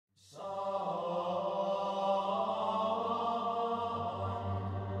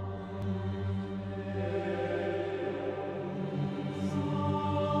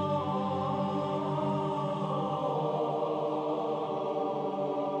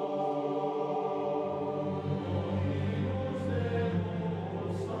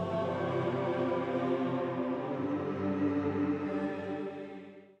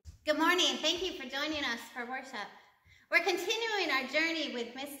morning. Thank you for joining us for worship. We're continuing our journey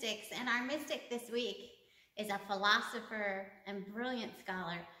with mystics, and our mystic this week is a philosopher and brilliant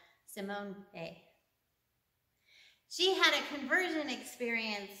scholar, Simone Weil. She had a conversion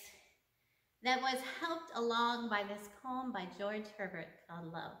experience that was helped along by this poem by George Herbert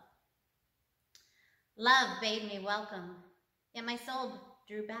called Love. Love bade me welcome, yet my soul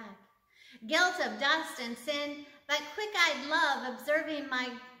drew back. Guilt of dust and sin, but quick-eyed love observing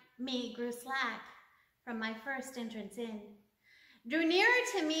me grew slack from my first entrance in. Drew nearer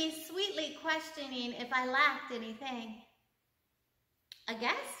to me, sweetly questioning if I lacked anything. A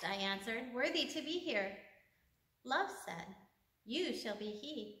guest, I answered, worthy to be here. Love said, you shall be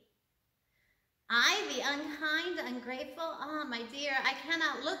he. I, the unkind, ungrateful, ah, my dear, I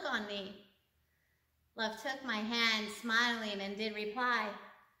cannot look on thee. Love took my hand, smiling, and did reply,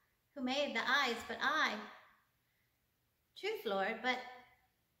 who made the eyes but I? Truth, Lord, but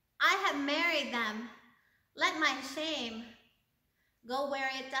I have married them. Let my shame go where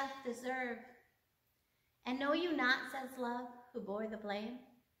it doth deserve. And know you not, says Love, who bore the blame?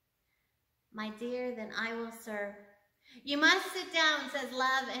 My dear, then I will serve. You must sit down, says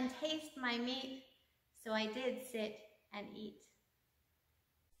Love, and taste my meat. So I did sit and eat.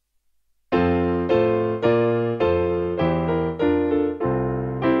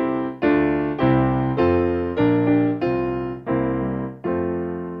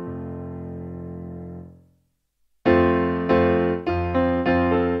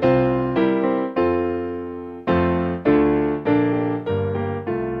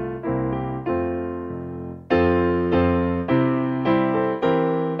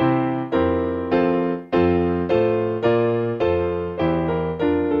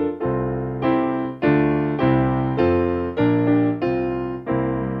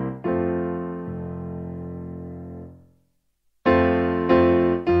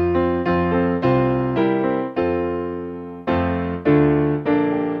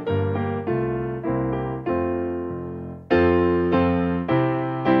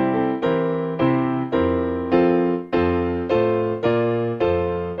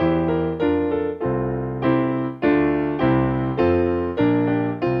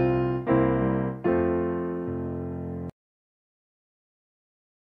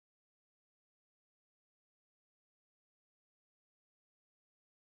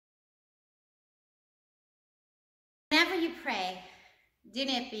 Whenever you pray, do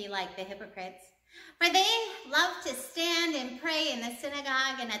not be like the hypocrites, for they love to stand and pray in the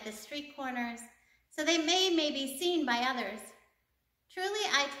synagogue and at the street corners, so they may be seen by others. Truly,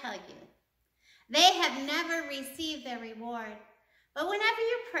 I tell you, they have never received their reward. But whenever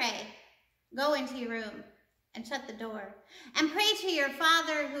you pray, go into your room and shut the door, and pray to your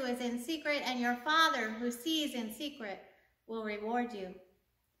Father who is in secret, and your Father who sees in secret will reward you.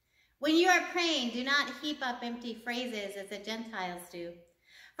 When you are praying, do not heap up empty phrases as the Gentiles do,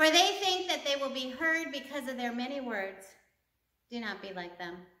 for they think that they will be heard because of their many words. Do not be like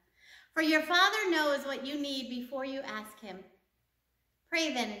them, for your Father knows what you need before you ask him.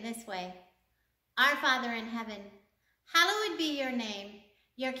 Pray then in this way: Our Father in heaven, hallowed be your name.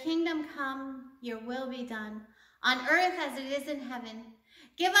 Your kingdom come, your will be done, on earth as it is in heaven.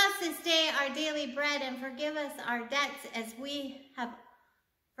 Give us this day our daily bread, and forgive us our debts as we have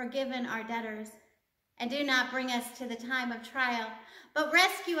forgiven our debtors. And do not bring us to the time of trial, but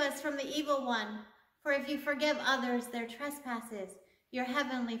rescue us from the evil one. For if you forgive others their trespasses, your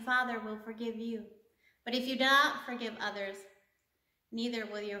heavenly Father will forgive you. But if you do not forgive others, neither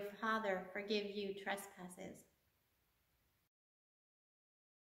will your Father forgive you trespasses.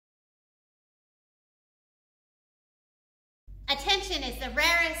 Attention is the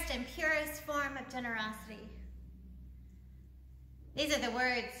rarest and purest form of generosity. These are the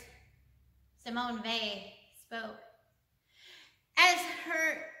words Simone Weil spoke. As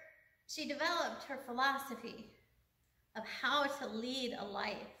she developed her philosophy of how to lead a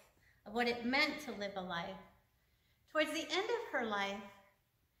life, of what it meant to live a life, towards the end of her life,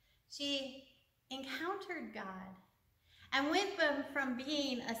 she encountered God and went from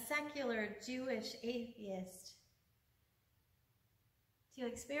being a secular Jewish atheist to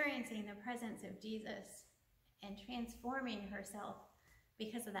experiencing the presence of Jesus and transforming herself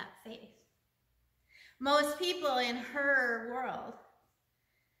because of that faith. Most people in her world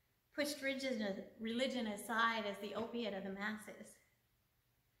pushed religion aside as the opiate of the masses.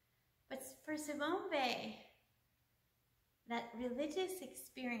 But for Simone Weil, that religious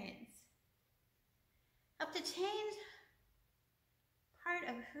experience helped to change part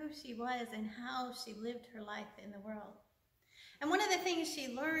of who she was and how she lived her life in the world. And one of the things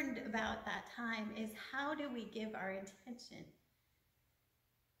she learned about that time is, how do we give our intention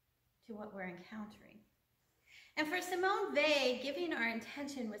to what we're encountering. And for Simone Weil, giving our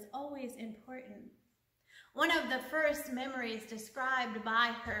intention was always important. One of the first memories described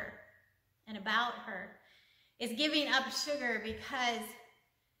by her and about her is giving up sugar because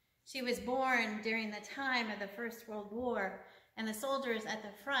she was born during the time of the First World War, and the soldiers at the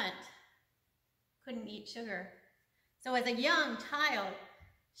front couldn't eat sugar. So as a young child,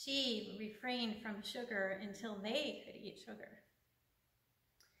 she refrained from sugar until they could eat sugar.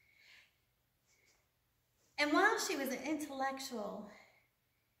 And while she was an intellectual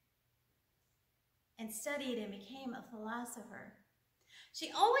and studied and became a philosopher,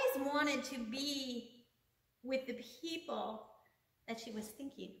 she always wanted to be with the people that she was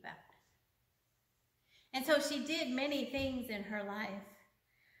thinking about. And so she did many things in her life,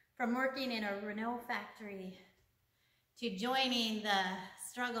 from working in a Renault factory to joining the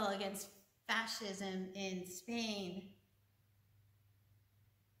struggle against fascism in Spain,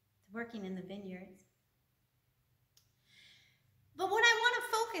 to working in the vineyards. But what I want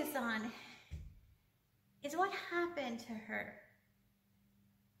to focus on is what happened to her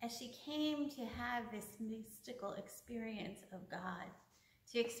as she came to have this mystical experience of God,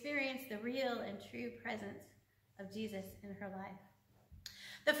 to experience the real and true presence of Jesus in her life.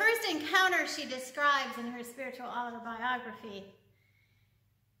 The first encounter she describes in her spiritual autobiography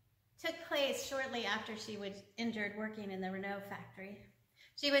took place shortly after she was injured working in the Renault factory.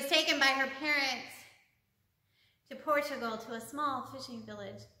 She was taken by her parents to Portugal, to a small fishing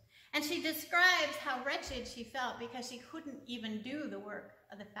village. And she describes how wretched she felt because she couldn't even do the work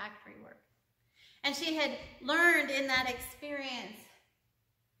of the factory work. And she had learned in that experience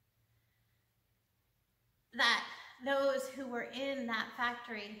that those who were in that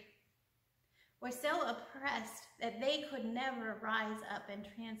factory were so oppressed that they could never rise up and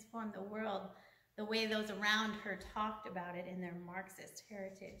transform the world the way those around her talked about it in their Marxist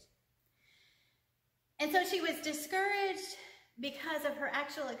heritage. And so she was discouraged because of her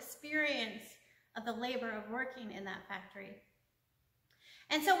actual experience of the labor of working in that factory.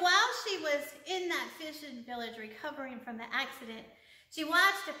 And so while she was in that fishing village recovering from the accident, she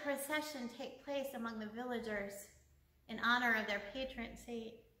watched a procession take place among the villagers in honor of their patron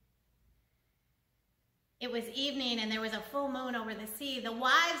saint. It was evening and there was a full moon over the sea. The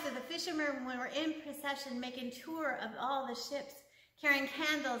wives of the fishermen were in procession, making tour of all the ships, carrying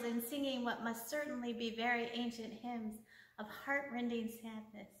candles and singing what must certainly be very ancient hymns of heart-rending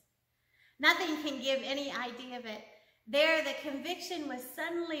sadness. Nothing can give any idea of it. There, the conviction was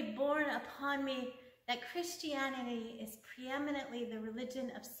suddenly born upon me that Christianity is preeminently the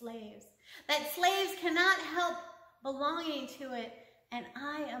religion of slaves, that slaves cannot help belonging to it, and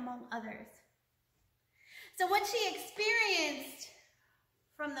I among others. So what she experienced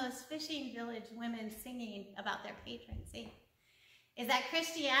from those fishing village women singing about their patron saint is that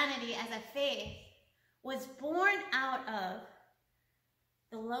Christianity as a faith was born out of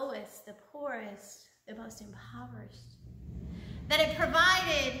the lowest, the poorest, the most impoverished. That it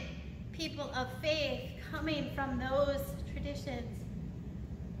provided people of faith coming from those traditions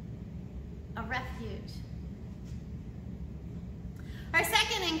a refuge. Our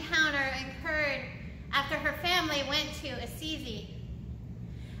second encounter occurred after her family went to Assisi.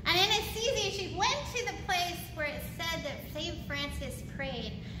 And in Assisi, she went to the place where it said that St. Francis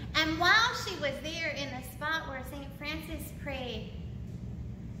prayed. And while she was there in the spot where St. Francis prayed,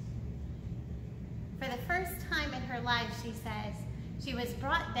 for the first time in her life, she says, she was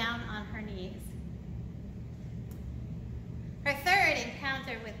brought down on her knees. Her third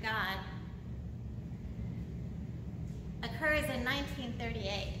encounter with God occurs in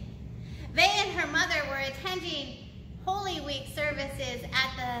 1938. They and her mother were attending Holy Week services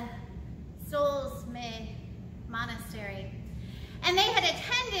at the Solsme Monastery. And they had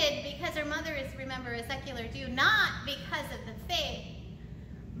attended because her mother is, remember, a secular Jew, not because of the faith,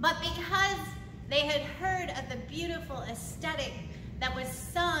 but because they had heard of the beautiful aesthetic that was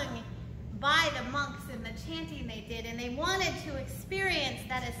sung by the monks in the chanting they did, and they wanted to experience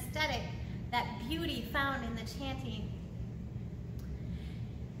that aesthetic, that beauty found in the chanting.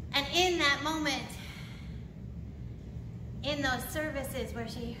 And in that moment, in those services where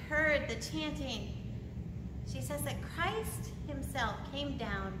she heard the chanting, she says that Christ himself came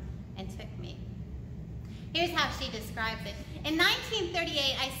down and took me. Here's how she describes it. In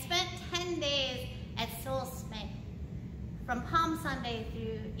 1938, I spent 10 days at Solsme, from Palm Sunday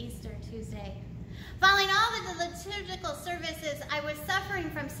through Easter Tuesday. Following all the liturgical services, I was suffering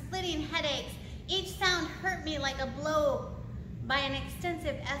from splitting headaches. Each sound hurt me like a blow. By an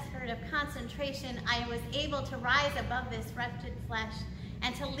extensive effort of concentration, I was able to rise above this wretched flesh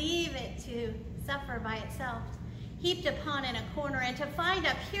and to leave it to suffer by itself. heaped upon in a corner, and to find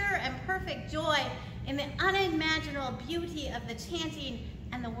a pure and perfect joy in the unimaginable beauty of the chanting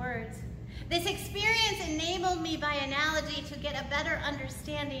and the words. This experience enabled me by analogy to get a better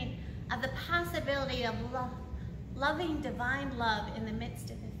understanding of the possibility of loving divine love in the midst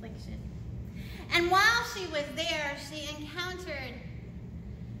of affliction. And while she was there, she encountered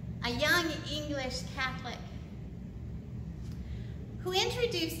a young English Catholic who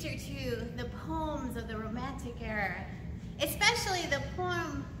introduced her to the poems of the Romantic era, especially the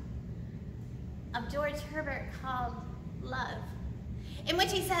poem of George Herbert called Love, in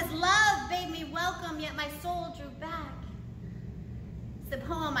which he says, "Love bade me welcome, yet my soul drew back." It's the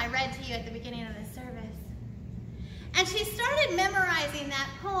poem I read to you at the beginning of the service. And she started memorizing that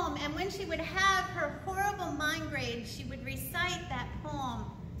poem, and when she would have her horrible migraine, she would recite that poem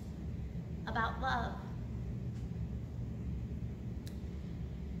about love.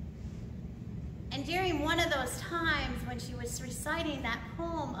 And during one of those times when she was reciting that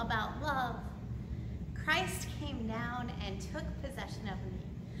poem about love, Christ came down and took possession of me.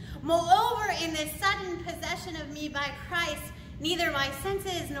 Moreover, in this sudden possession of me by Christ, neither my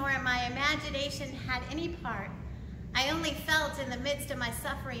senses nor my imagination had any part. I only felt in the midst of my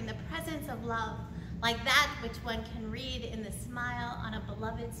suffering the presence of love, like that which one can read in the smile on a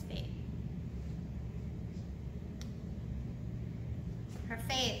beloved's face. Her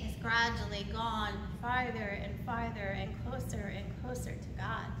faith has gradually gone farther and farther and closer to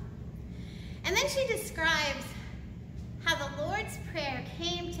God. And then she describes how the Lord's Prayer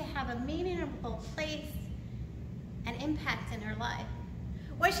came to have a meaningful place and impact in her life,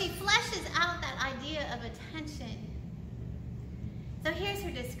 where she fleshes out that idea of attention. So here's her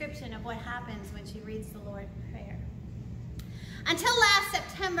description of what happens when she reads the Lord's Prayer. Until last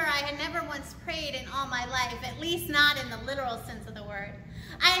September, I had never once prayed in all my life, at least not in the literal sense of the word.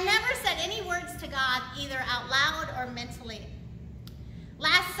 I had never said any words to God, either out loud or mentally.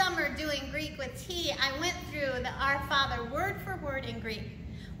 Last summer, doing Greek with T, I went through the Our Father word for word in Greek.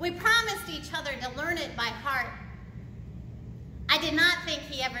 We promised each other to learn it by heart. I did not think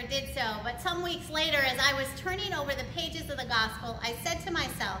he ever did so, but some weeks later, as I was turning over the pages of the gospel, I said to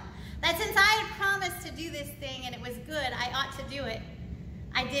myself that since I had promised to do this thing and it was good, I ought to do it.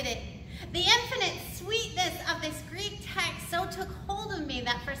 I did it. The infinite sweetness of this Greek text so took hold of me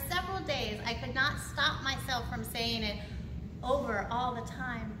that for several days I could not stop myself from saying it over all the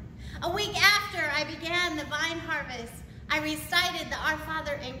time. A week after I began the vine harvest, I recited the Our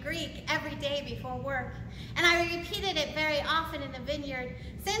Father in Greek every day before work, and I repeated it very often in the vineyard.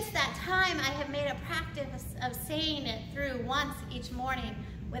 Since that time, I have made a practice of saying it through once each morning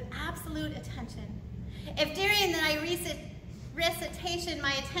with absolute attention. If during the recitation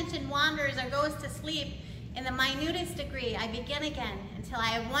my attention wanders or goes to sleep in the minutest degree, I begin again until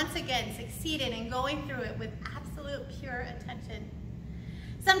I have once again succeeded in going through it with absolute pure attention.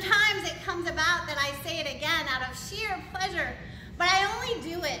 Sometimes it comes about that I say it again out of sheer pleasure, but I only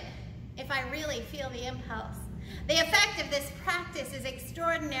do it if I really feel the impulse. The effect of this practice is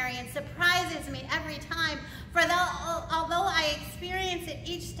extraordinary and surprises me every time, for although I experience it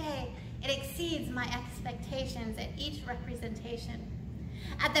each day, it exceeds my expectations at each representation.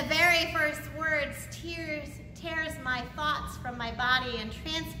 At the very first words, tears my thoughts from my body and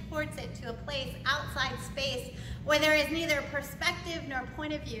transports it to a place outside space where there is neither perspective nor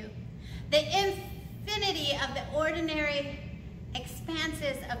point of view. The infinity of the ordinary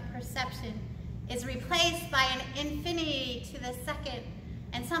expanses of perception is replaced by an infinity to the second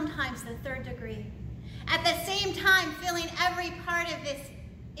and sometimes the third degree. At the same time, filling every part of this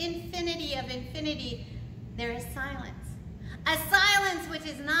infinity of infinity, there is silence. A silence which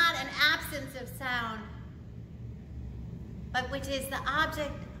is not an absence of sound, but which is the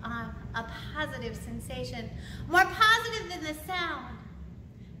object of a positive sensation, more positive than the sound.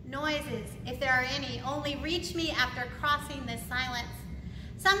 Noises, if there are any, only reach me after crossing this silence.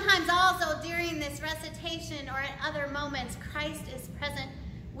 Sometimes also during this recitation or at other moments, Christ is present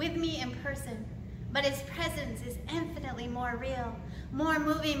with me in person, but his presence is infinitely more real, more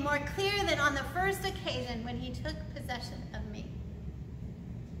moving, more clear than on the first occasion when he took possession of me.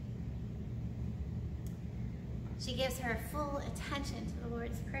 She gives her full attention to the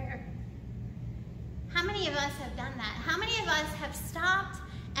Lord's Prayer. How many of us have done that? How many of us have stopped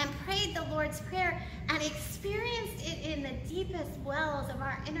and prayed the Lord's Prayer and experienced it in the deepest wells of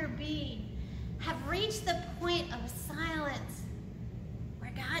our inner being, have reached the point of silence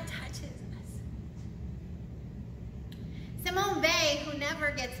where God touches us? Simone Weil, who never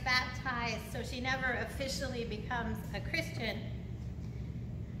gets baptized, so she never officially becomes a Christian,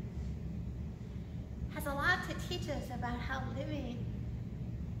 has a lot to teach us about how living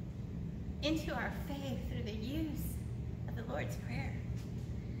into our faith through the use the Lord's Prayer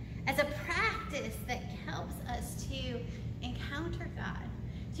as a practice that helps us to encounter God,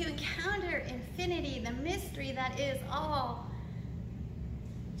 to encounter infinity, the mystery that is all,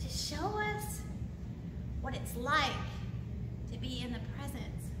 to show us what it's like to be in the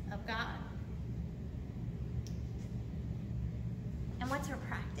presence of God. And what's our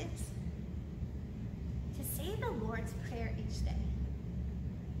practice? To say the Lord's Prayer each day.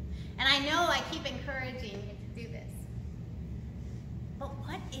 And I know I keep encouraging you to do this. But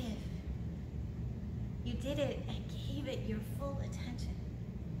what if you did it and gave it your full attention,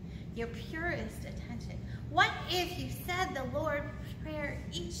 your purest attention? What if you said the Lord's Prayer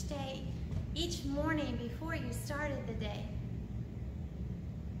each day, each morning before you started the day?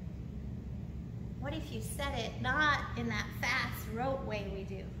 What if you said it not in that fast rote way we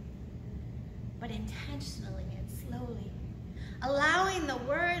do, but intentionally and slowly, allowing the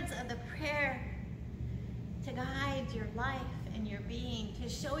words of the prayer to guide your life and your being, to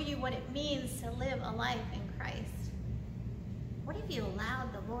show you what it means to live a life in Christ? What if you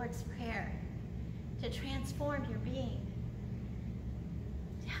allowed the Lord's Prayer to transform your being,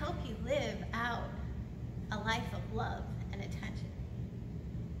 to help you live out a life of love and attention?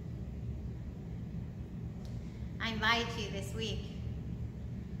 I invite you this week,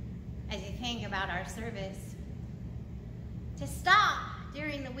 as you think about our service, to stop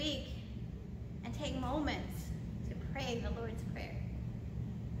during the week and take moments to pray the Lord's Prayer.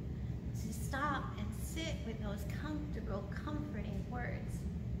 To stop and sit with those comfortable, comforting words.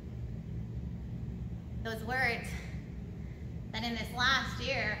 Those words that in this last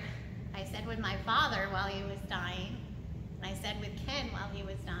year, I said with my father while he was dying, and I said with Ken while he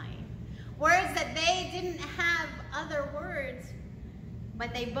was dying. Words that they didn't have other words,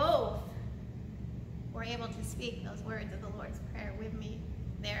 but they both were able to speak those words of the Lord's Prayer with me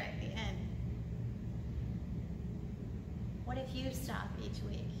there at the end. What if you stop each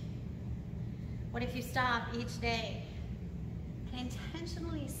week? What if you stop each day and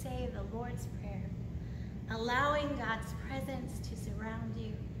intentionally say the Lord's Prayer, allowing God's presence to surround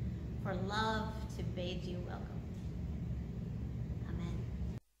you, for love to bid you welcome?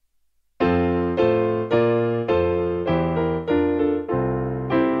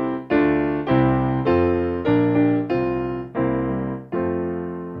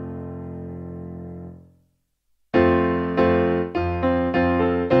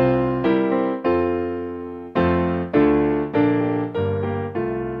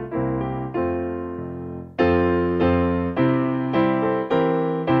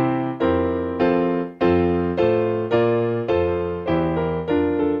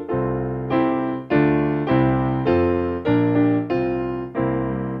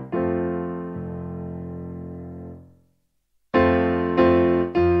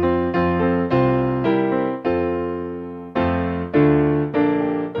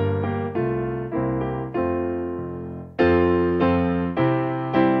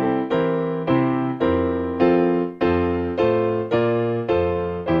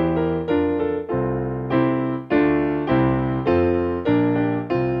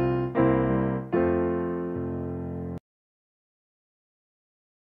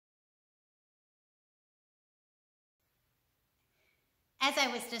 As I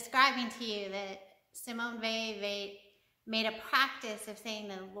was describing to you that Simone Weil made a practice of saying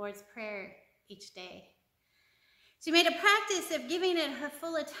the Lord's Prayer each day. She made a practice of giving it her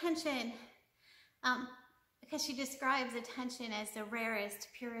full attention because she describes attention as the rarest,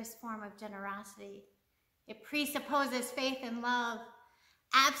 purest form of generosity. It presupposes faith and love.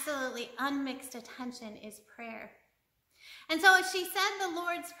 Absolutely unmixed attention is prayer. And so she said the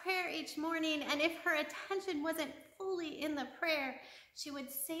Lord's Prayer each morning, and if her attention wasn't fully in the prayer, she would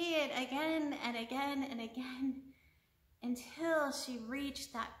say it again and again and again until she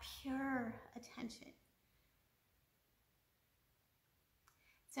reached that pure attention.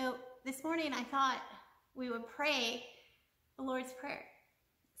 So this morning I thought we would pray the Lord's Prayer.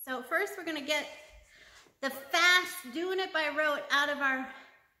 So first we're going to get the fast, doing it by rote out of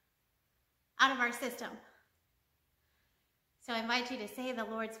our system. So I invite you to say the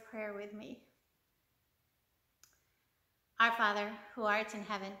Lord's Prayer with me. Our Father, who art in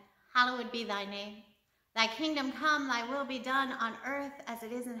heaven, hallowed be thy name. Thy kingdom come, thy will be done on earth as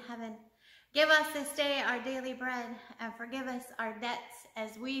it is in heaven. Give us this day our daily bread, and forgive us our debts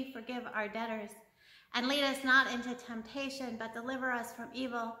as we forgive our debtors. And lead us not into temptation, but deliver us from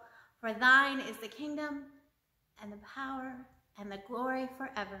evil. For thine is the kingdom, and the power, and the glory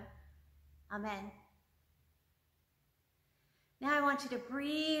forever. Amen. Now I want you to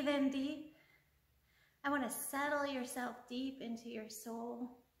breathe in deep. I want to settle yourself deep into your soul.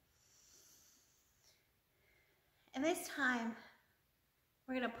 And this time,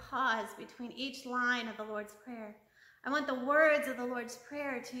 we're going to pause between each line of the Lord's Prayer. I want the words of the Lord's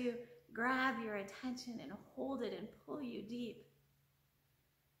Prayer to grab your attention and hold it and pull you deep.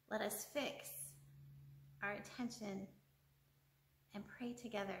 Let us fix our attention and pray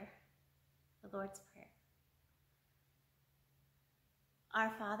together the Lord's Prayer.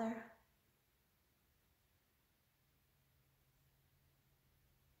 Our Father,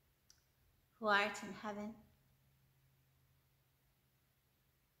 who art in heaven,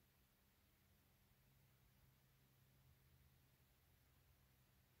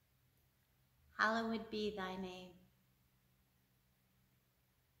 hallowed be thy name.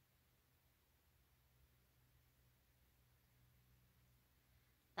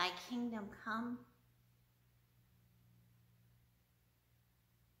 Thy kingdom come.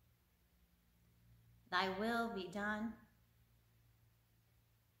 Thy will be done.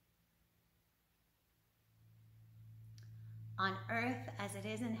 On earth as it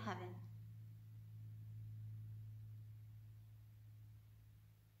is in heaven.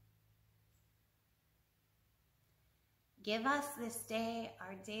 Give us this day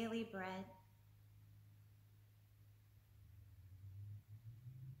our daily bread.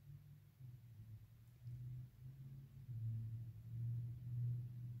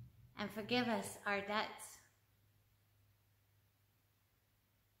 And forgive us our debts.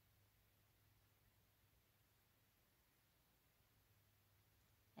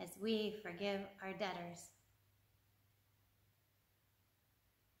 As we forgive our debtors.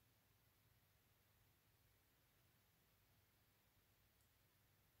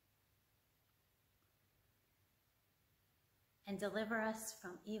 And deliver us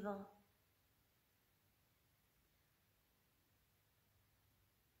from evil.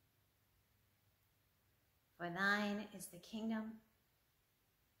 For thine is the kingdom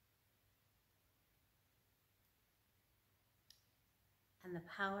and the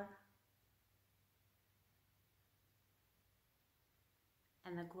power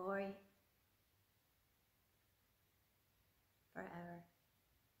and the glory forever.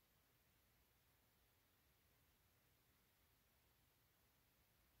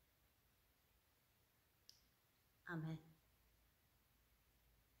 Amen.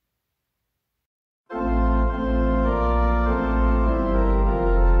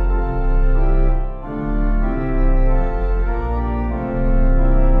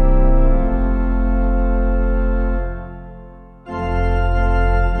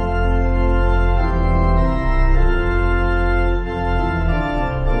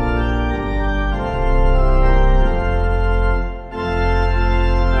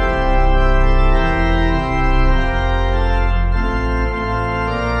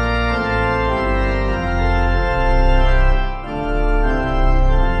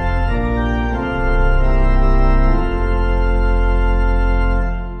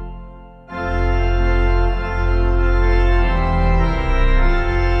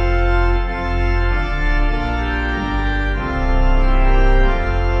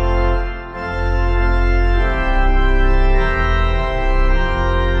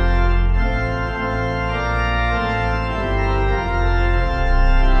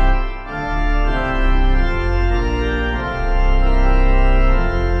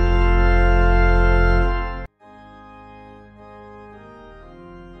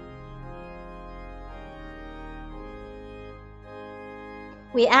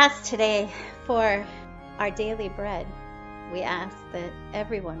 We ask today for our daily bread. We ask that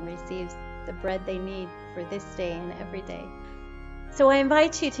everyone receives the bread they need for this day and every day. So I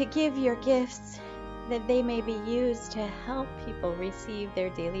invite you to give your gifts that they may be used to help people receive their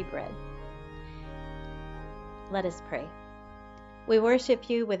daily bread. Let us pray. We worship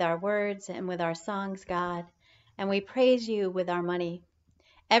you with our words and with our songs, God, and we praise you with our money.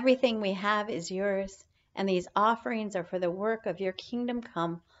 Everything we have is yours, and these offerings are for the work of your kingdom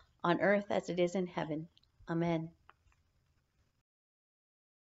come on earth as it is in heaven. Amen.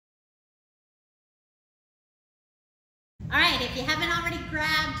 All right, if you haven't already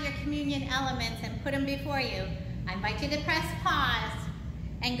grabbed your communion elements and put them before you, I invite you to press pause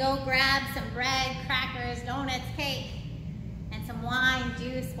and go grab some bread, crackers, donuts, cake, and some wine,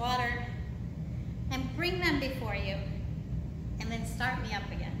 juice, water, and bring them before you, and then start me up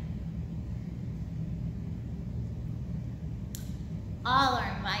again. All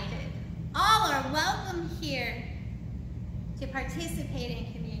are invited. All are welcome here to participate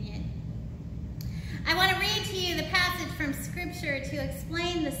in communion. I want to read to you the passage from Scripture to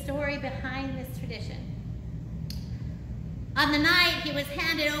explain the story behind this tradition. On the night he was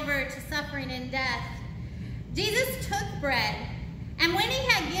handed over to suffering and death, Jesus took bread, and when he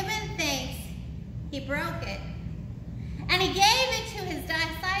had given thanks, he broke it And he gave it to his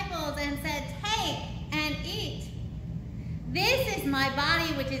disciples and said, "Take and eat. This is my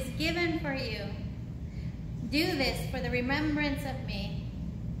body which is given for you. Do this for the remembrance of me."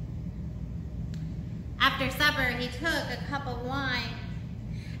 After supper, he took a cup of wine,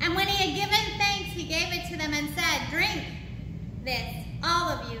 and when he had given thanks, he gave it to them and said, "Drink this, all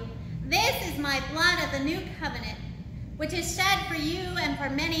of you. This is my blood of the new covenant, which is shed for you and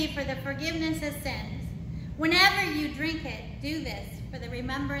for many for the forgiveness of sins. Whenever you drink it, do this for the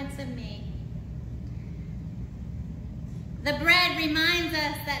remembrance of me." The bread reminds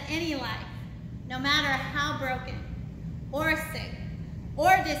us that any life, no matter how broken or sick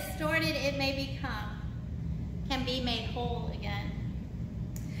or distorted it may become, can be made whole again.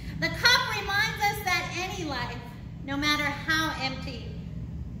 The cup reminds us that any life, no matter how empty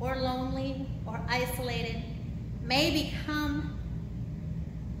or lonely or isolated, may be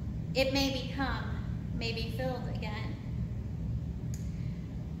filled again.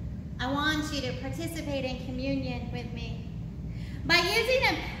 I want you to participate in communion with me by using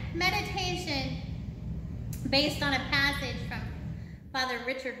a meditation based on a passage from Father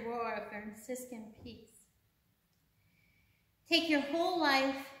Richard Rohr of Franciscan Peace. Take your whole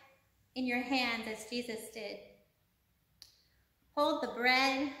life in your hands as Jesus did. Hold the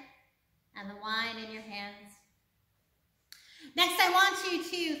bread and the wine in your hands. Next, I want you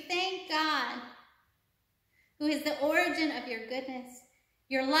to thank God, who is the origin of your goodness.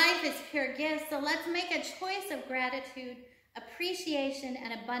 Your life is pure gift, so let's make a choice of gratitude, appreciation,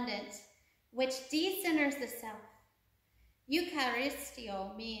 and abundance, which decenters the self.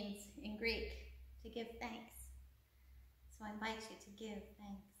 Eucharistio means, in Greek, to give thanks. So I invite you to give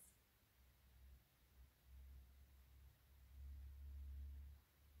thanks.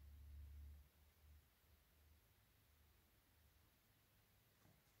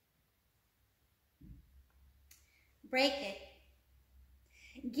 Break it.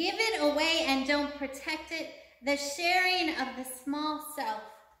 Give it away and don't protect it. The sharing of the small self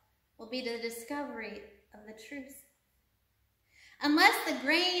will be the discovery of the truth. Unless the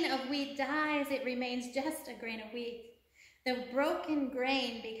grain of wheat dies, it remains just a grain of wheat. The broken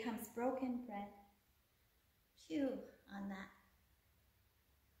grain becomes broken bread. Chew on that.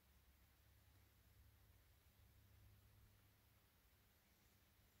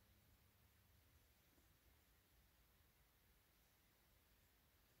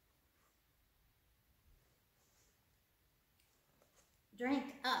 Drink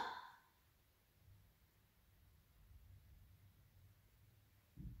up.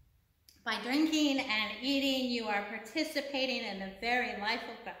 By drinking and eating, you are participating in the very life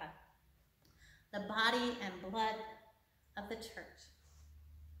of God, the body and blood of the church.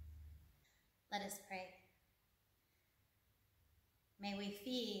 Let us pray. May we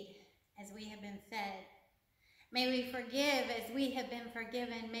feed as we have been fed. May we forgive as we have been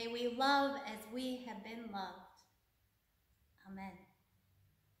forgiven. May we love as we have been loved. Amen.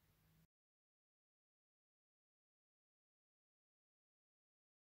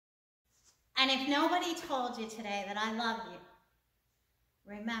 And if nobody told you today that I love you,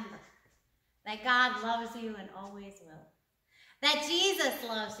 remember that God loves you and always will. That Jesus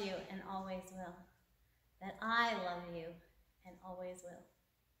loves you and always will. That I love you and always will.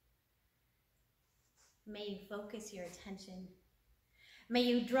 May you focus your attention. May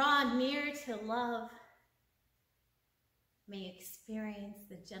you draw near to love. May you experience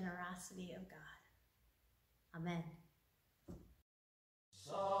the generosity of God. Amen.